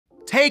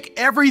Take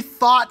every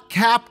thought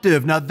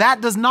captive. Now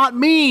that does not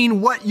mean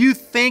what you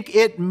think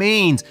it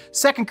means.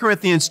 2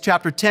 Corinthians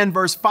chapter 10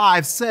 verse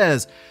 5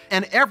 says,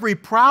 and every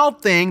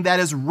proud thing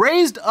that is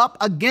raised up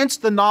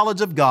against the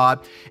knowledge of God,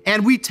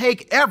 and we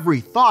take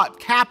every thought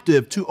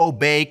captive to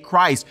obey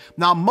Christ.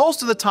 Now,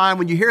 most of the time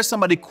when you hear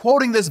somebody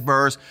quoting this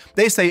verse,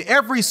 they say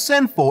every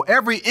sinful,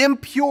 every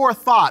impure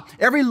thought,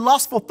 every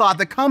lustful thought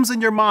that comes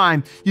in your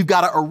mind, you've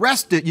got to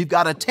arrest it, you've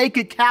got to take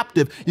it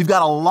captive, you've got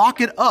to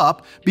lock it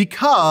up,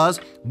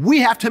 because we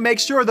have to make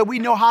sure that we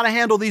know how to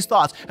handle these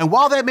thoughts. And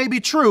while that may be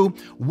true,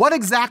 what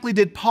exactly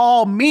did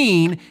Paul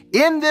mean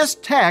in this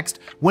text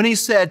when he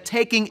said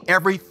taking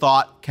every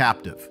thought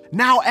captive?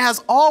 Now,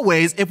 as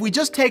always, if we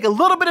just take a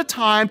little bit of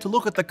time to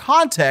look at the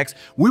context,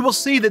 we will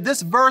see that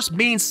this verse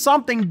means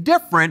something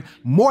different,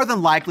 more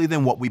than likely,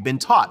 than what we've been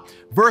taught.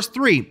 Verse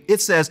 3,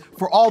 it says,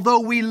 for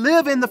although we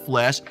live in the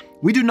flesh,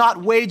 we do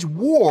not wage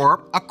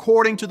war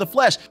according to the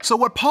flesh. So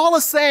what Paul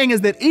is saying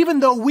is that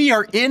even though we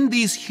are in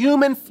these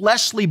human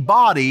fleshly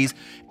bodies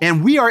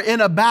and we are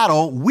in a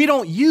battle, we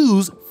don't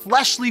use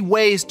fleshly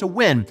ways to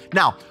win.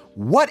 Now,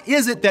 what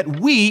is it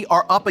that we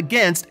are up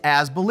against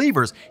as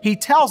believers? He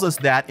tells us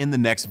that in the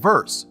next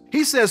verse.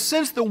 He says,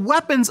 since the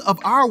weapons of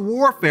our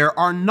warfare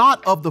are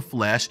not of the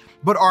flesh,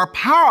 but are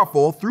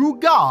powerful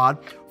through God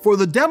for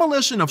the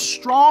demolition of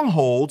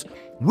strongholds,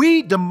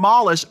 we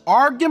demolish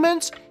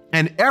arguments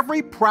and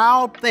every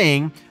proud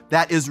thing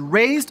that is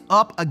raised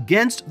up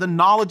against the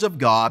knowledge of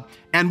God,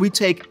 and we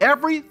take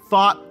every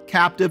thought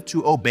captive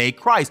to obey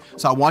Christ.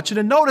 So I want you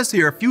to notice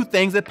here a few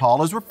things that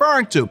Paul is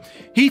referring to.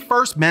 He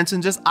first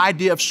mentions this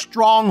idea of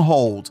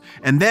strongholds,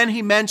 and then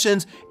he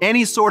mentions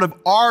any sort of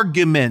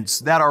arguments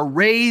that are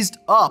raised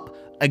up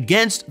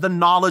against the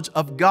knowledge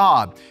of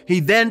God.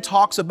 He then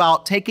talks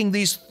about taking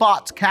these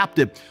thoughts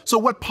captive. So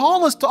what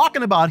Paul is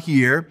talking about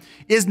here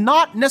is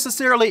not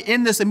necessarily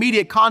in this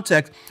immediate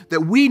context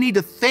that we need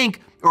to think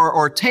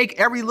or take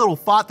every little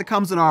thought that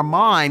comes in our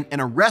mind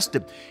and arrest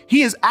it.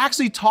 He is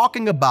actually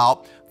talking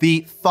about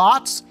the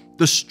thoughts,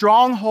 the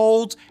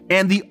strongholds,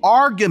 and the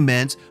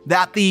arguments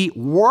that the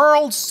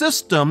world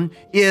system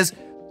is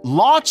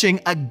launching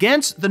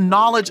against the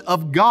knowledge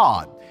of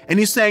God. And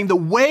he's saying the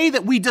way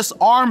that we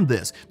disarm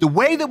this, the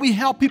way that we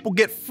help people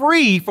get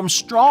free from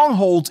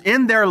strongholds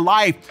in their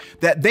life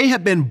that they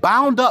have been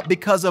bound up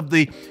because of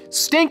the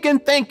stinking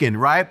thinking,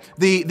 right?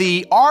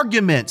 The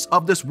arguments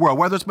of this world,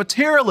 whether it's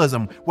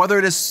materialism, whether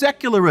it is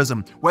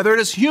secularism, whether it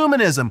is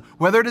humanism,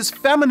 whether it is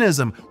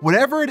feminism,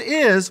 whatever it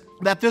is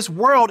that this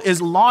world is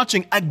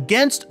launching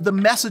against the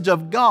message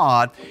of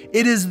God,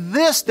 it is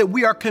this that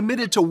we are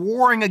committed to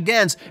warring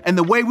against. And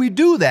the way we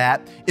do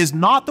that is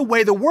not the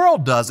way the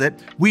world does it.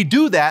 We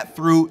do that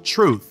through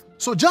truth.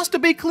 So just to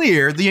be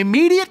clear, the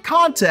immediate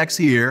context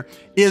here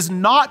is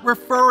not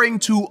referring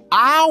to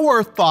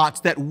our thoughts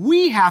that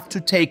we have to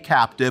take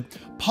captive.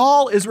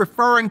 Paul is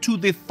referring to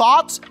the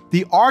thoughts,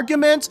 the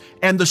arguments,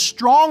 and the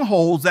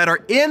strongholds that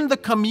are in the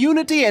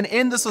community and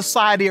in the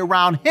society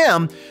around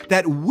him,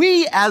 that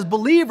we as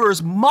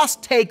believers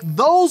must take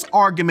those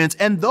arguments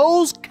and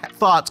those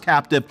thoughts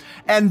captive,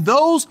 and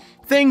those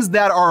things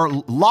that are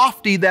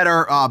lofty, that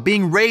are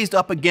being raised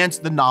up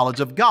against the knowledge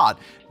of God.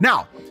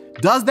 Now,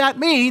 does that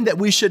mean that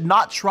we should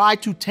not try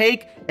to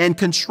take and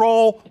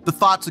control the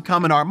thoughts that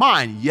come in our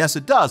mind? Yes,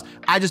 it does.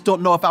 I just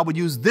don't know if I would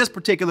use this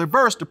particular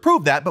verse to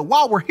prove that. But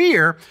while we're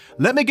here,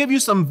 let me give you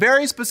some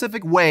very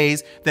specific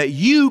ways that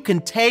you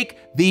can take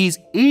these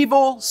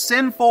evil,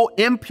 sinful,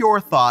 impure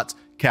thoughts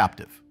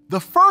captive. The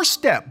first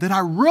step that I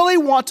really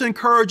want to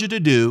encourage you to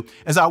do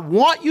is I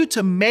want you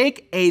to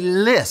make a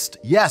list,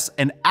 yes,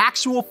 an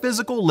actual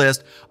physical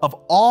list of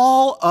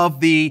all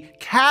of the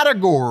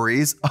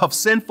categories of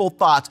sinful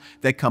thoughts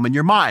that come in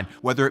your mind,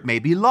 whether it may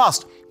be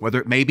lust, whether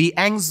it may be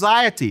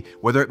anxiety,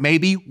 whether it may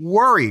be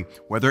worry,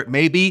 whether it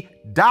may be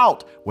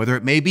doubt, whether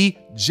it may be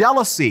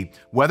jealousy,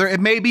 whether it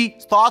may be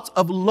thoughts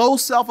of low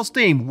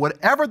self-esteem.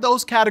 Whatever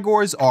those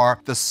categories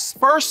are, the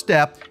first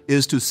step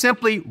is to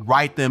simply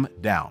write them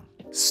down.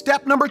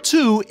 Step number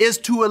 2 is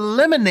to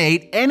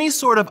eliminate any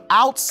sort of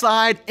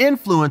outside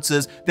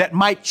influences that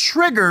might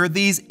trigger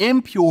these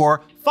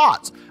impure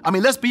thoughts. I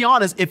mean, let's be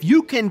honest, if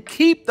you can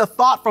keep the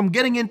thought from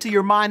getting into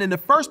your mind in the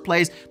first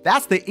place,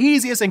 that's the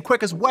easiest and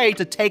quickest way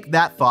to take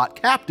that thought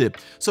captive.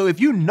 So if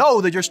you know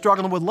that you're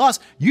struggling with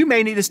lust, you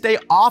may need to stay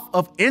off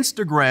of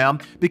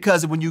Instagram,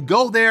 because when you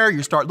go there,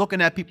 you start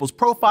looking at people's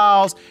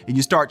profiles and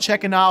you start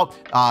checking out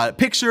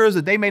pictures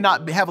that they may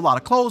not have a lot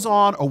of clothes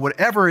on or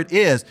whatever it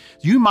is.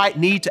 You might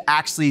need to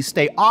actually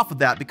stay off of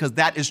that because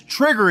that is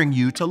triggering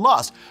you to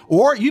lust.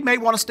 Or you may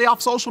want to stay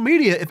off social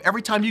media if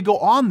every time you go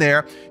on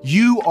there,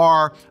 you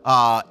are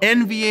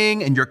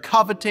envying and you're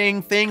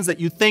coveting things that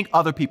you think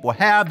other people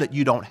have that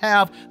you don't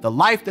have, the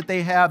life that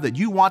they have that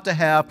you want to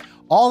have,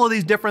 all of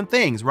these different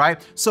things,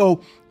 right?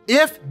 So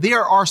if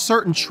there are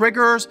certain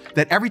triggers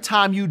that every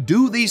time you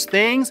do these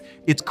things,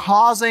 it's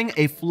causing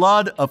a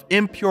flood of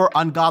impure,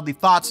 ungodly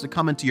thoughts to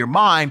come into your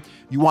mind,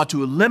 you want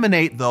to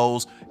eliminate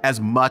those as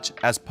much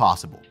as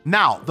possible.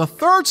 Now, the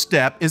third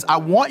step is I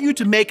want you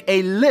to make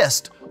a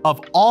list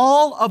of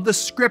all of the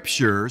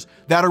scriptures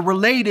that are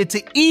related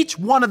to each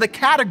one of the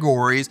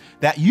categories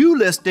that you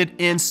listed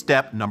in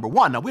step number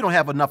 1. Now, we don't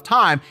have enough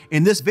time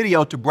in this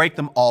video to break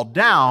them all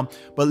down,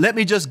 but let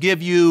me just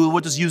give you,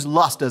 we'll just use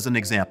lust as an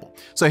example.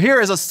 So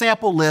here is a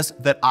sample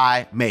list that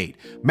I made.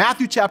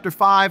 Matthew chapter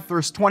 5,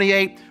 verse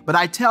 28, but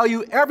I tell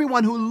you,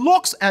 everyone who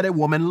looks at a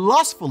woman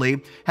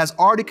lustfully has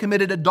already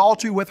committed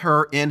adultery with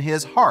her in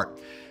his heart.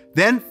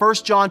 Then 1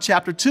 John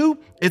chapter 2,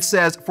 it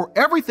says, for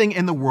everything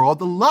in the world,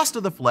 the lust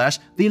of the flesh,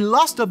 the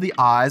lust of the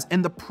eyes,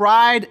 and the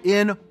pride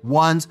in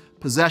one's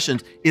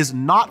possessions is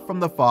not from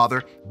the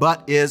Father,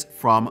 but is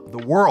from the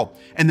world.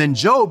 And then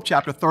Job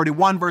chapter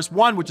 31, verse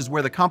 1, which is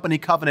where the company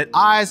Covenant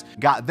Eyes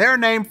got their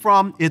name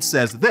from, it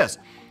says this,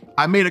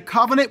 I made a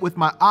covenant with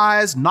my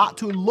eyes not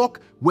to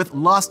look with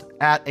lust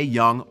at a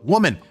young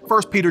woman.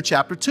 1 Peter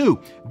chapter 2.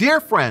 Dear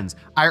friends,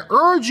 I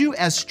urge you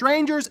as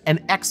strangers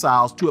and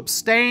exiles to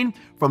abstain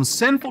from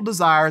sinful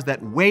desires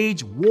that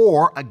wage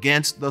war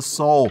against the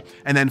soul.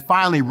 And then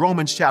finally,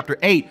 Romans chapter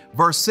 8,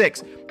 verse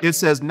 6. It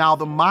says, now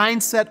the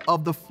mindset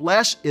of the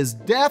flesh is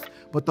death,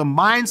 but the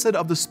mindset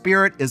of the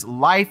spirit is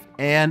life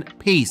and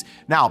peace.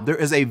 Now, there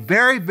is a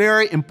very,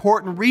 very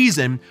important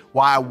reason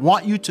why I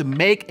want you to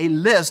make a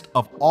list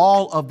of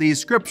all of these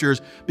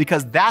scriptures,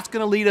 because that's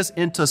going to lead us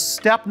into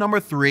step number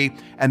 3,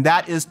 and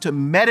that is to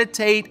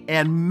meditate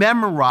and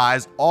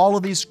memorize all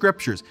of these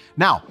scriptures.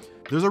 Now,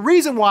 there's a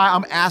reason why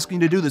I'm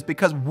asking you to do this,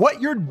 because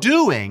what you're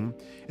doing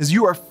is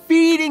you are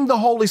feeding the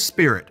Holy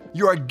Spirit.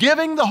 You are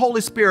giving the Holy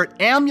Spirit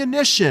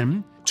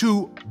ammunition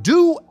to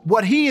do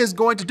what he is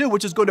going to do,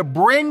 which is going to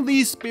bring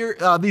these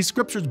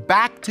scriptures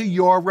back to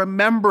your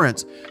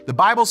remembrance. The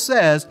Bible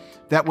says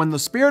that when the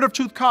Spirit of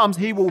truth comes,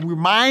 he will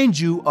remind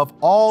you of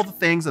all the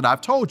things that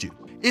I've told you.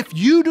 If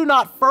you do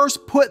not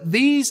first put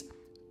these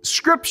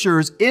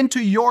scriptures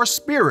into your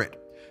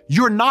spirit,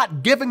 you're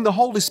not giving the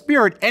Holy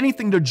Spirit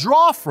anything to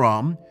draw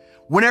from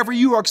whenever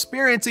you are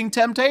experiencing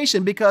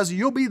temptation, because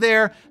you'll be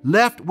there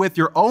left with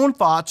your own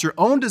thoughts, your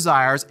own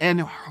desires,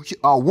 and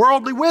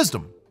worldly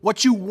wisdom.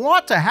 What you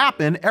want to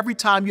happen every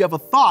time you have a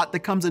thought that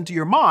comes into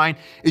your mind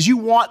is you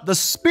want the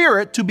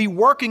Spirit to be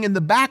working in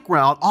the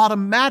background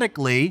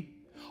automatically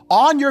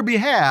on your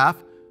behalf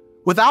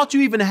without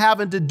you even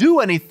having to do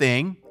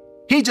anything.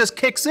 He just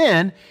kicks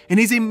in and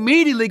he's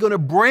immediately going to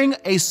bring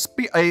a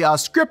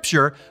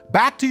scripture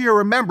back to your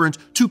remembrance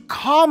to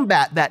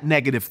combat that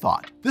negative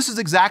thought. This is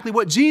exactly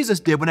what Jesus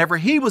did whenever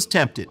he was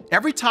tempted.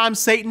 Every time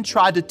Satan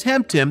tried to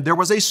tempt him, there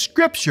was a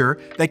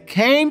scripture that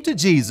came to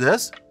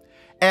Jesus,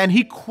 and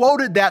he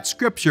quoted that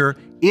scripture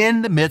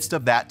in the midst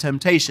of that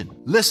temptation.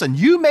 Listen,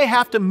 you may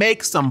have to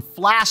make some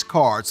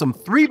flashcards, some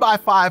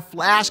 3x5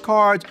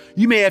 flashcards.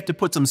 You may have to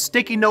put some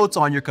sticky notes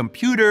on your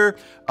computer,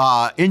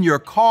 in your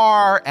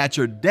car, at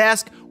your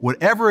desk,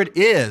 whatever it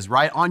is,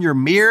 right? On your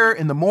mirror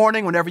in the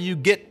morning, whenever you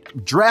get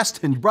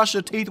dressed and brush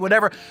your teeth,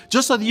 whatever,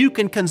 just so that you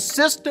can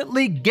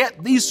consistently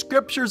get these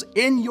scriptures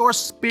in your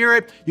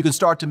spirit. You can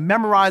start to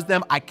memorize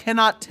them. I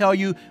cannot tell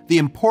you the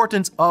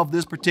importance of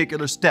this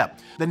particular step.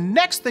 The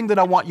next thing that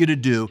I want you to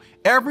do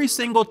every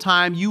single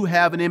time you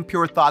have an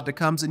impure thought that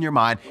comes in your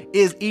mind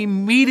is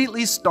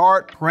immediately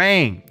start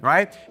praying,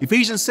 right?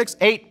 Ephesians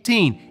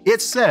 6:18,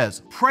 it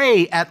says,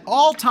 pray at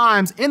all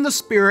times in the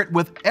Spirit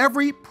with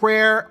every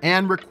prayer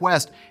and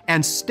request,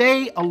 and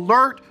stay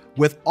alert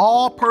with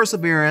all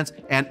perseverance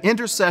and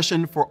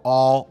intercession for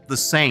all the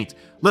saints.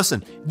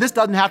 Listen, this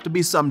doesn't have to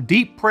be some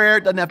deep prayer.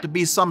 It doesn't have to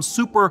be some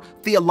super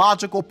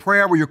theological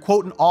prayer where you're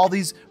quoting all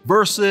these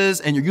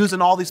verses and you're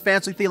using all these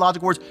fancy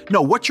theological words.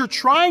 No, what you're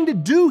trying to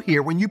do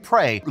here when you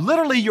pray,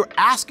 literally you're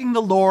asking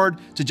the Lord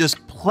to just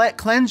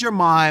cleanse your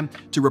mind,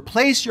 to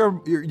replace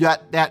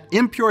that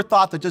impure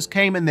thought that just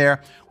came in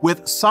there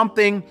with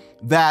something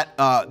that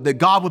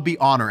God would be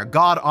honoring, a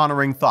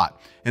God-honoring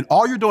thought. And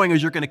all you're doing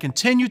is you're going to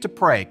continue to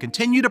pray,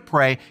 continue to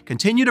pray,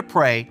 continue to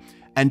pray,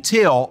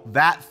 until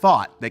that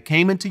thought that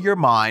came into your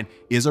mind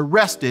is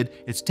arrested,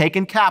 it's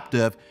taken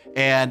captive,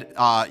 and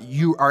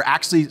you are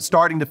actually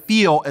starting to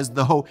feel as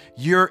though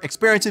you're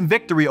experiencing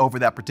victory over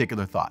that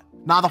particular thought.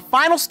 Now, the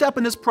final step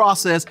in this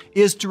process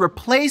is to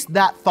replace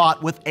that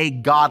thought with a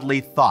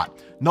godly thought.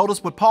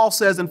 Notice what Paul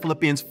says in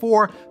Philippians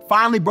 4,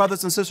 finally,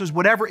 brothers and sisters,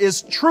 whatever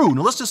is true.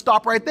 Now, let's just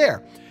stop right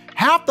there.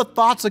 Half the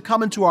thoughts that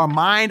come into our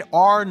mind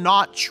are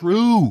not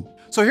true.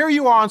 So here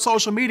you are on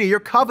social media, you're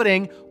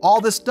coveting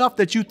all this stuff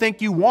that you think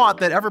you want,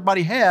 that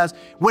everybody has,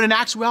 when in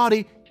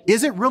actuality,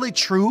 is it really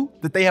true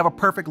that they have a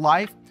perfect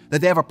life, that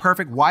they have a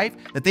perfect wife,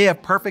 that they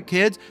have perfect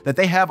kids, that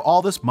they have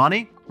all this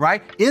money,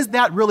 right? Is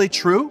that really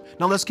true?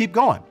 Now let's keep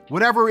going.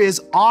 Whatever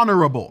is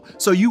honorable.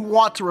 So you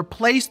want to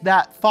replace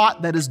that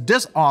thought that is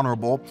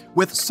dishonorable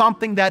with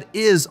something that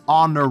is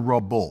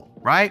honorable.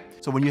 Right?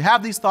 So when you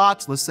have these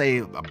thoughts, let's say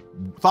a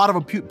thought of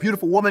a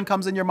beautiful woman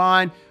comes in your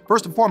mind,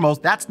 first and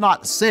foremost, that's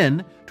not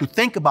sin to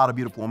think about a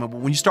beautiful woman. But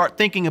when you start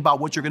thinking about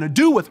what you're going to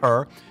do with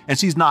her and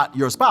she's not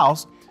your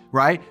spouse,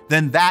 right?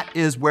 Then that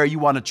is where you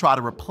want to try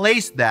to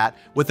replace that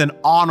with an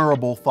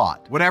honorable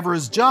thought. Whatever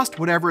is just,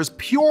 whatever is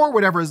pure,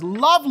 whatever is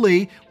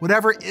lovely,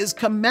 whatever is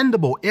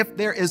commendable. If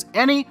there is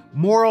any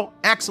moral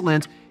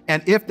excellence,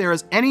 And if there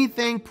is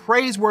anything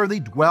praiseworthy,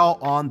 dwell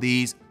on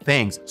these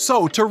things.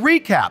 So to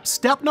recap,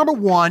 step number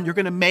 1, you're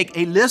going to make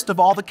a list of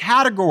all the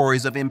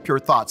categories of impure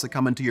thoughts that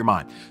come into your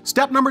mind.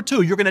 Step number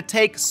 2, you're going to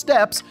take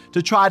steps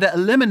to try to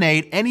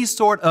eliminate any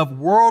sort of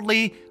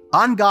worldly,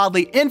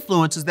 ungodly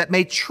influences that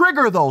may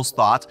trigger those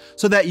thoughts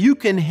so that you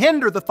can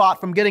hinder the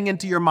thought from getting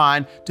into your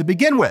mind to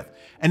begin with.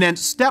 And then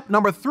step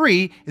number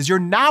 3 is you're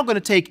now going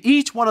to take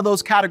each one of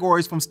those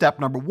categories from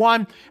step number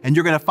 1, and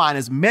you're going to find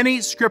as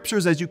many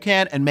scriptures as you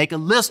can and make a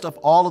list of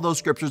all of those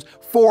scriptures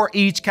for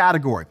each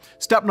category.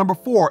 Step number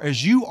 4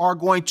 is you are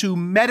going to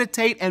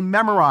meditate and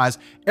memorize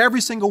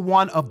every single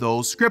one of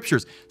those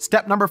scriptures.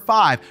 Step number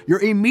 5,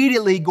 you're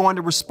immediately going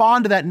to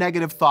respond to that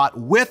negative thought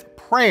with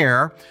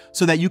prayer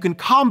so that you can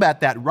combat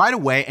that right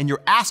away, and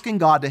you're asking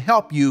God to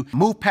help you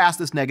move past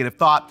this negative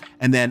thought.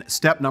 And then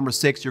step number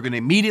 6, you're going to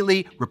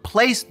immediately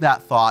replace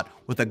that thought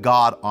with a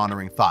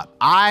God-honoring thought.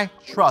 I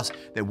trust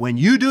that when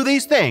you do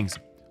these things,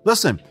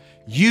 listen,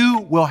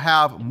 you will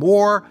have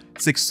more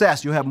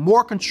success. You'll have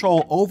more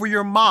control over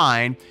your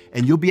mind,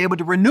 and you'll be able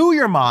to renew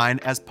your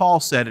mind, as Paul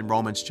said in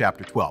Romans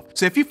chapter 12.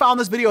 So if you found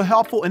this video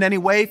helpful in any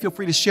way, feel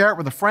free to share it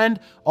with a friend.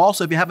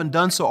 Also, if you haven't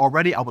done so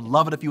already, I would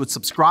love it if you would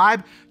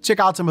subscribe. Check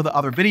out some of the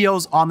other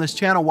videos on this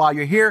channel while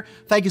you're here.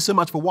 Thank you so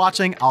much for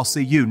watching. I'll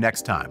see you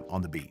next time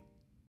on The Beat.